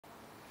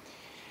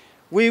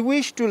We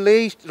wish to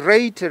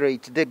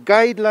reiterate the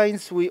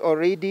guidelines we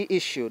already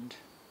issued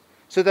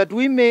so that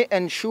we may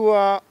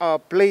ensure our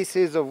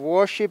places of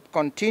worship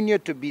continue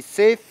to be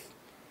safe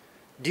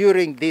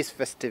during these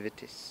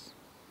festivities.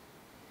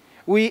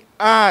 We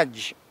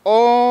urge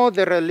all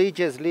the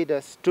religious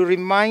leaders to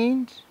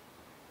remind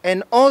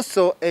and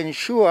also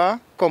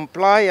ensure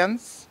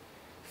compliance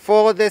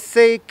for the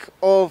sake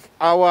of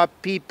our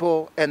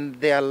people and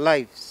their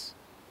lives.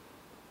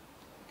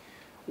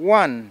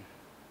 1.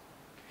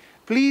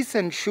 Please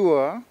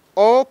ensure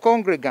all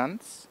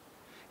congregants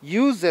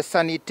use the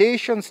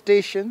sanitation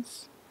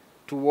stations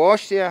to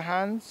wash their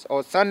hands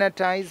or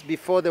sanitize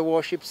before the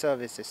worship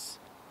services.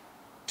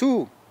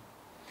 2.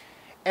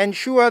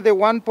 Ensure the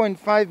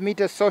 1.5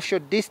 meter social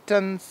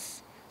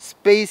distance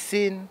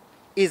spacing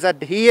is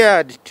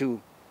adhered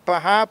to,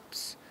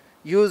 perhaps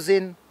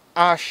using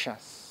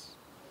ushers.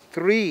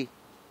 3.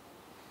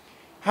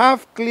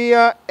 Have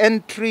clear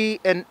entry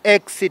and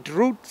exit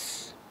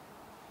routes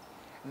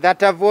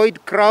that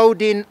avoid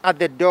crowding at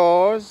the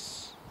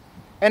doors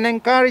and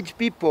encourage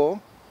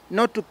people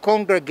not to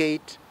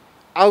congregate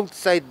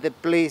outside the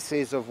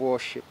places of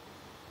worship.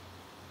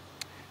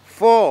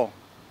 4.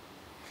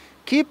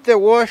 Keep the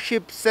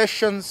worship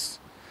sessions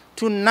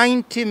to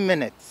 90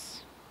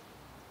 minutes.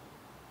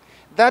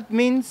 That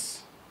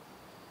means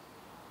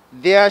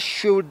there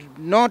should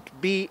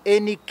not be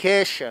any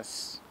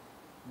keshas.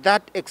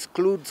 That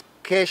excludes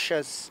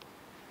keshas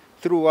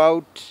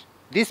throughout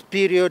this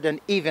period and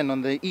even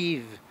on the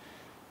eve,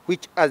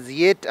 which as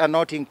yet are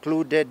not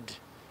included,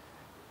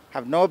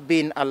 have not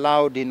been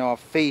allowed in our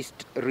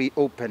phased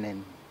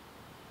reopening.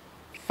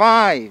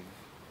 5.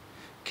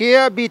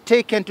 Care be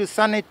taken to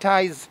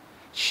sanitize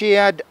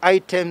shared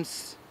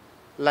items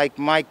like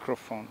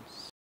microphones.